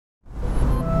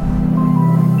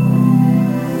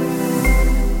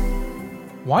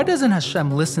Why doesn't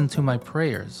Hashem listen to my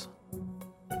prayers?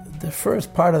 The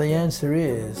first part of the answer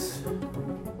is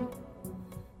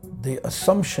the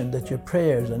assumption that your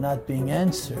prayers are not being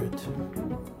answered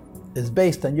is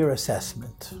based on your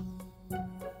assessment.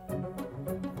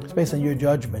 It's based on your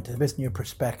judgment. It's based on your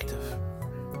perspective.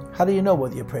 How do you know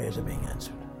whether your prayers are being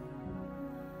answered?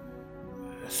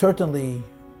 Certainly,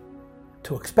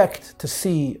 to expect to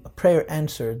see a prayer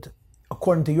answered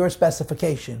according to your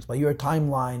specifications, by your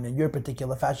timeline and your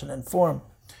particular fashion and form,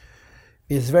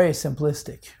 is very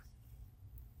simplistic.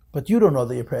 But you don't know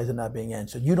that your prayers are not being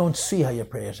answered. You don't see how your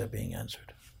prayers are being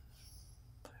answered.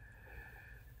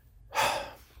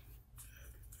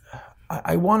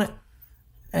 I want to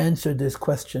answer this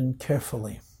question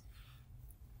carefully.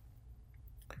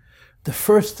 The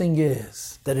first thing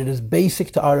is that it is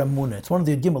basic to our emunah. It's one of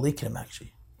the Gimel Ikrim,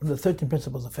 actually, one of the 13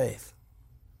 principles of faith,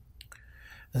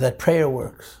 that prayer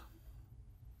works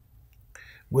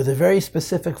with a very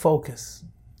specific focus.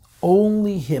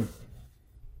 Only Him.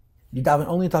 You daven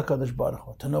only to HaKadosh Baruch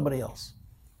Hu, to nobody else.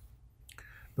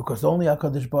 Because only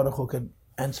HaKadosh Baruch Hu can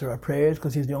answer our prayers,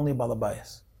 because He's the only Baal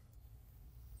Habayis.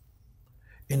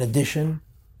 In addition,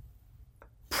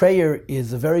 prayer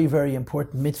is a very, very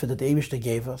important mitzvah that the Eibishter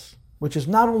gave us, which is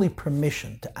not only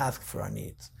permission to ask for our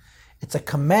needs, it's a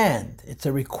command, it's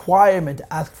a requirement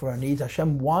to ask for our needs.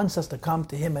 Hashem wants us to come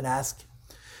to Him and ask.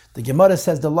 The Gemara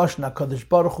says, the Lashon HaKadosh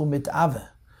Baruch Hu mit'aveh.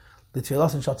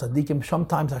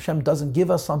 Sometimes Hashem doesn't give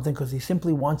us something because He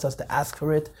simply wants us to ask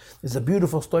for it. There's a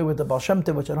beautiful story with the Baal Shem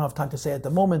Tov, which I don't have time to say at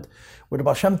the moment, where the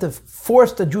Baal Shem Tov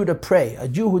forced a Jew to pray, a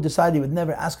Jew who decided he would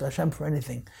never ask Hashem for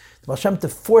anything. The Baal Shem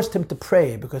Tov forced him to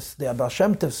pray because the Baal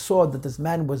Shem Tov saw that this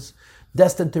man was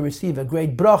destined to receive a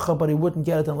great bracha, but he wouldn't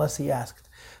get it unless he asked.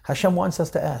 Hashem wants us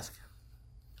to ask.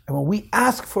 And when we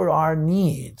ask for our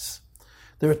needs,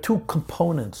 there are two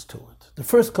components to it. The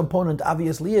first component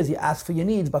obviously is you ask for your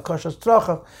needs, bakashas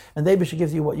trachav, and the Eibishter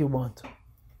gives you what you want.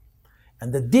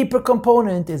 And the deeper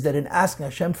component is that in asking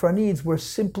Hashem for our needs, we're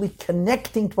simply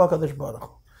connecting to HaKadosh Baruch Hu.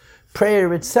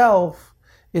 Prayer itself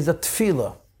is a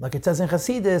tefillah. Like it says in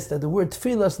Chassidus, that the word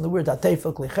tefillah and the word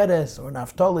atefel klicheres or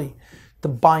naftali, to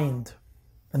bind.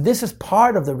 And this is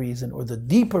part of the reason, or the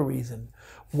deeper reason,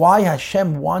 why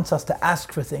Hashem wants us to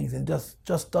ask for things and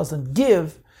just doesn't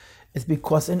give, is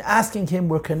because in asking Him,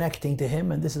 we're connecting to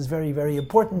Him, and this is very, very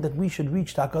important that we should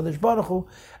reach to HaKadosh Baruch Hu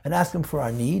and ask Him for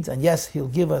our needs. And yes, He'll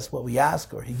give us what we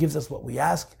ask, or He gives us what we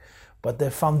ask, but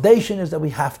the foundation is that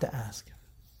we have to ask.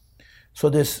 So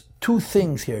there's two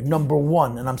things here. Number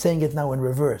one, and I'm saying it now in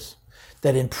reverse,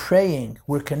 that in praying,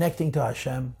 we're connecting to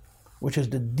Hashem, which is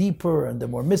the deeper and the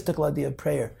more mystical idea of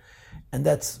prayer, and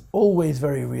that's always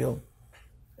very real.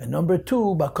 And number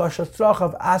two, bakashas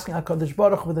trachav, asking HaKadosh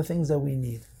Baruch Hu for the things that we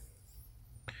need.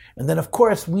 And then, of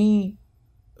course, we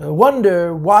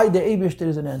wonder why the Eibishter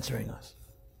isn't answering us.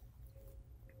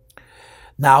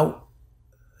 Now,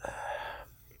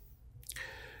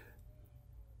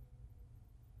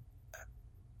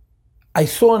 I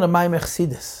saw in a Maimach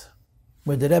Chassidus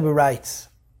where the Rebbe writes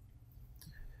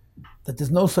that there's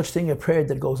no such thing a prayer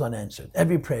that goes unanswered.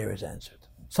 Every prayer is answered.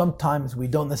 Sometimes we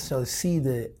don't necessarily see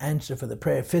the answer for the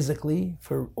prayer physically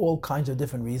for all kinds of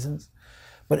different reasons,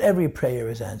 but every prayer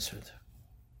is answered.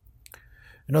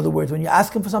 In other words, when you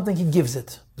ask Him for something, He gives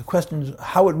it. The question is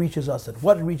how it reaches us, and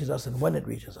what it reaches us, and when it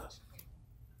reaches us.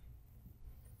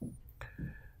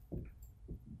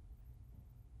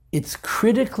 It's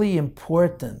critically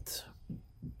important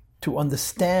to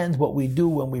understand what we do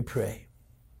when we pray.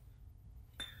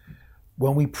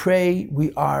 When we pray,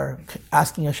 we are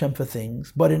asking Hashem for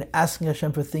things, but in asking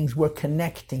Hashem for things, we're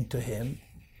connecting to Him.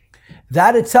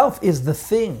 That itself is the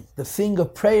thing. The thing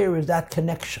of prayer is that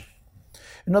connection.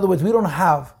 In other words, we don't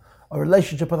have a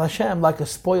relationship with Hashem like a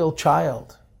spoiled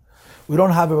child. We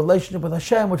don't have a relationship with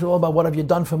Hashem which is all about what have you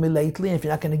done for me lately, and if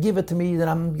you're not going to give it to me, then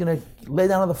I'm going to lay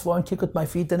down on the floor and kick with my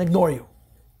feet and ignore you.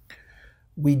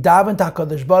 We daven to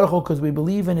HaKadosh Baruch Hu because we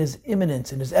believe in His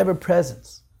immanence, in His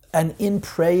ever-presence. And in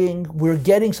praying, we're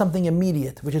getting something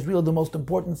immediate, which is really the most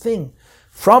important thing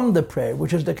from the prayer,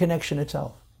 which is the connection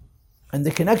itself. And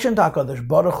the connection to HaKadosh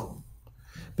Baruch Hu,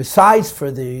 besides for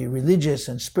the religious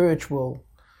and spiritual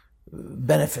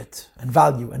benefit and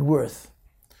value and worth,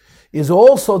 is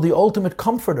also the ultimate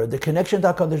comforter. The connection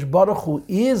to HaKadosh Baruch Hu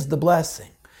is the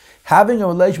blessing. Having a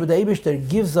relationship with the Eibishter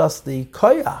gives us the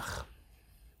koyach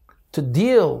to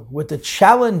deal with the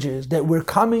challenges that we're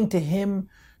coming to Him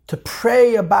to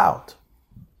pray about.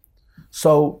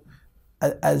 So,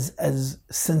 as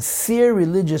sincere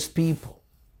religious people,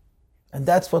 and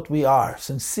that's what we are,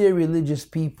 sincere religious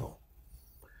people,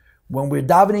 when we're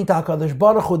davening to HaKadosh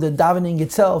Baruch Hu, the davening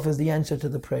itself is the answer to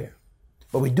the prayer.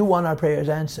 But we do want our prayers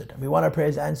answered. And we want our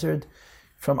prayers answered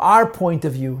from our point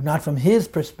of view, not from his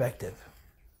perspective.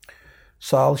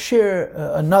 So I'll share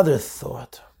another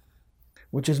thought,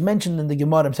 which is mentioned in the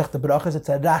Gemara in Masechta Berachos. It's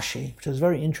a Rashi, which is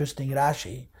very interesting,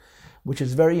 Rashi, which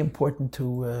is very important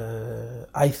to,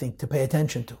 I think, to pay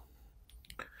attention to.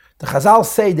 The Chazal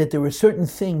say that there were certain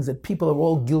things that people are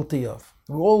all guilty of.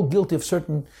 We're all guilty of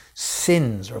certain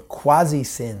sins or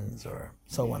quasi-sins or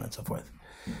so on and so forth.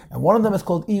 And one of them is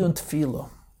called Iyun Tefillah.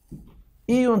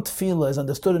 Iyun Tefillah is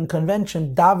understood in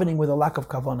convention, davening with a lack of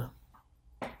kavanah.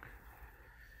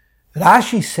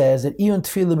 Rashi says that Iyun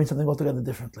Tefillah means something altogether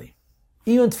differently.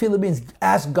 Iyun Tefillah means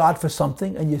ask God for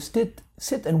something and you sit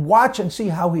and watch and see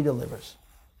how he delivers.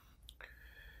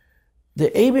 The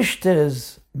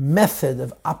Eibishter's method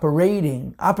of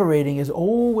operating is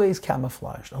always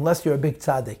camouflaged, unless you're a big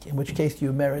tzaddik, in which case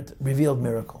you merit revealed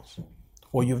miracles,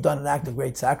 or you've done an act of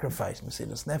great sacrifice,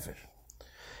 Mesilas Nefesh.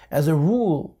 As a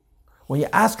rule, when you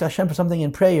ask Hashem for something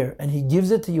in prayer and he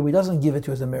gives it to you, he doesn't give it to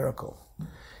you as a miracle.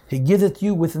 He gives it to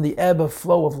you within the ebb of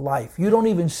flow of life. You don't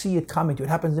even see it coming to you. It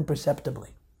happens imperceptibly.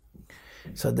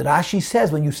 So the Rashi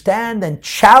says, when you stand and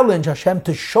challenge Hashem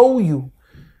to show you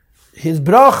his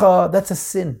bracha, that's a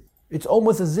sin. It's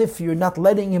almost as if you're not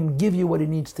letting him give you what he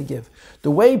needs to give.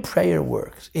 The way prayer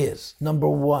works is, number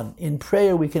one, in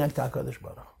prayer we connect to HaKadosh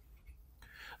Baruch.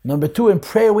 Number two, in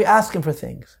prayer we ask him for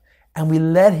things. And we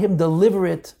let him deliver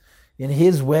it in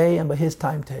his way and by his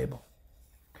timetable.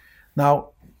 Now,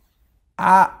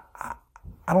 I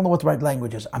don't know what the right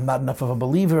language is. I'm not enough of a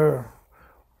believer,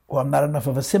 or I'm not enough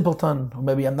of a simpleton, or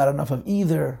maybe I'm not enough of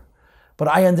either. But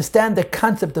I understand the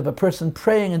concept of a person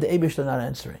praying and the Eibishter not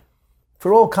answering.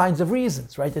 For all kinds of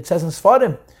reasons, right? It says in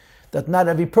Sfarim that not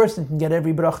every person can get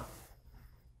every bracha.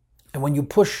 And when you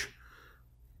push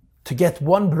to get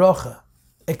one bracha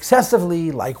excessively,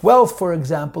 like wealth, for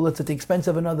example, it's at the expense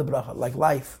of another bracha, like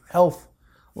life, health,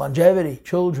 longevity,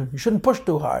 children. You shouldn't push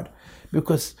too hard,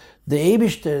 because the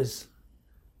Eibishter's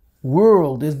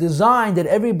world is designed that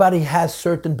everybody has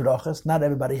certain brachas. Not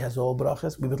everybody has all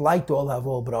brachas. We would like to all have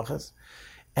all brachas.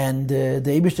 And the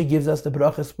Eibishter gives us the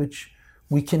brachas which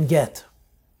we can get.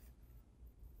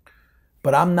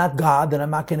 But I'm not God, and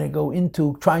I'm not going to go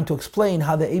into trying to explain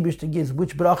how the Eibishter gives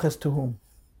which brachas to whom.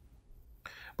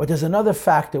 But there's another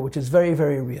factor which is very,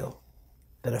 very real.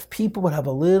 That if people would have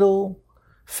a little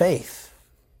faith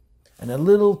and a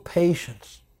little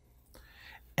patience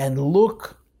and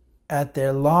look at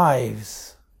their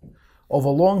lives over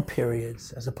long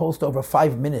periods, as opposed to over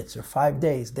 5 minutes or 5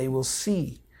 days, they will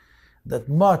see that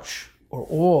much or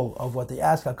all of what they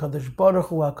ask HaKadosh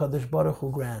Baruch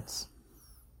Hu grants.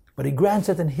 But he grants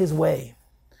it in his way.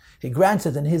 He grants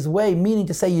it in his way, meaning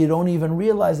to say you don't even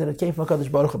realize that it came from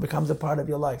HaKadosh Baruch Hu. It becomes a part of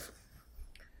your life.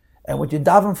 And what you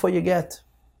daven for, you get.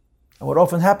 And what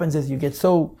often happens is you get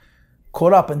so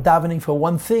caught up in davening for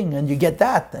one thing, and you get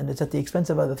that, and it's at the expense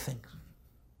of other things.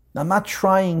 Now, I'm not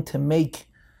trying to make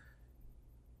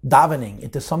davening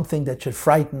into something that should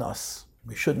frighten us.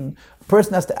 We shouldn't. A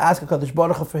person has to ask HaKadosh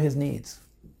Baruch Hu for his needs.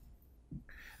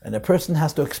 And a person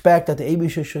has to expect that the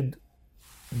Eibishter should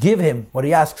give him what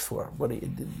he asks for,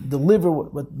 deliver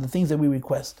what the things that we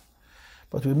request.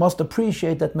 But we must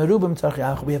appreciate that merubim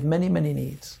tzarich, we have many, many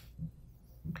needs.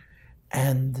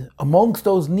 And amongst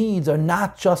those needs are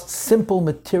not just simple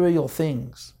material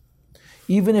things.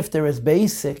 Even if they're as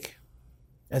basic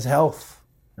as health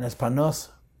and as parnasa,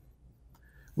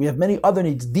 we have many other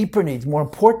needs, deeper needs, more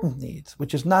important needs,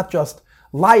 which is not just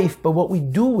life, but what we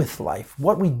do with life.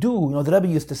 What we do, the Rebbe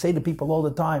used to say to people all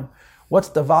the time, what's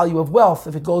the value of wealth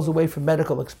if it goes away from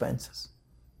medical expenses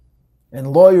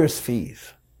and lawyers'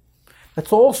 fees?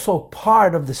 That's also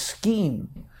part of the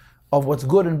scheme of what's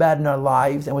good and bad in our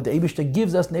lives, and what the Eibishter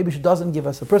gives us and the Eibishter doesn't give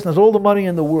us. A person has all the money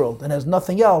in the world and has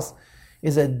nothing else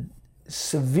is a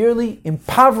severely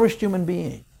impoverished human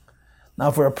being.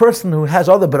 Now, for a person who has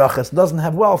other brachas and doesn't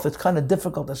have wealth, it's kind of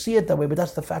difficult to see it that way, but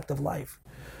that's the fact of life.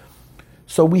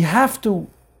 So we have to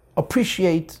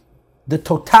appreciate the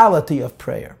totality of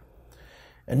prayer.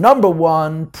 And number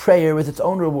one, prayer is its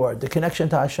own reward, the connection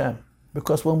to Hashem.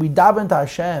 Because when we daven to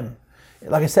Hashem,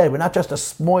 like I said, we're not just a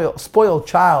spoiled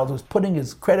child who's putting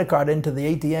his credit card into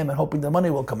the ATM and hoping the money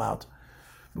will come out,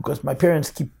 because my parents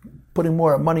keep putting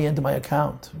more money into my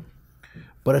account.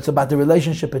 But it's about the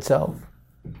relationship itself.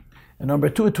 And number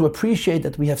two, to appreciate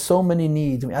that we have so many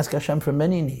needs. We ask Hashem for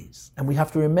many needs. And we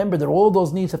have to remember that all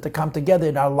those needs have to come together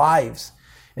in our lives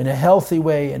in a healthy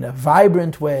way, in a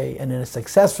vibrant way, and in a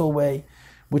successful way,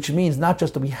 which means not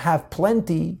just that we have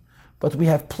plenty, but we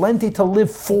have plenty to live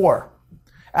for.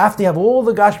 After you have all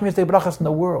the Gashmias Brachas in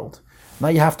the world, now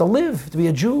you have to live. To be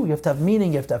a Jew, you have to have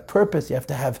meaning, you have to have purpose, you have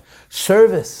to have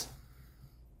service.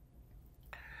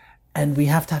 And we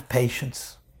have to have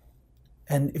patience.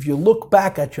 And if you look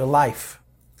back at your life,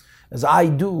 as I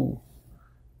do,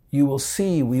 you will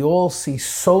see, we all see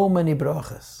so many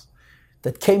brachas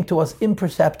that came to us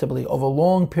imperceptibly over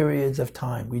long periods of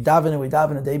time. We daven,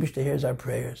 and the Eibishter hears our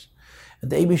prayers.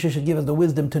 And the Eibishter should give us the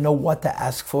wisdom to know what to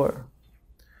ask for,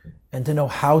 and to know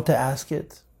how to ask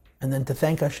it, and then to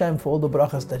thank Hashem for all the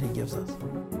brachas that He gives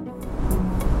us.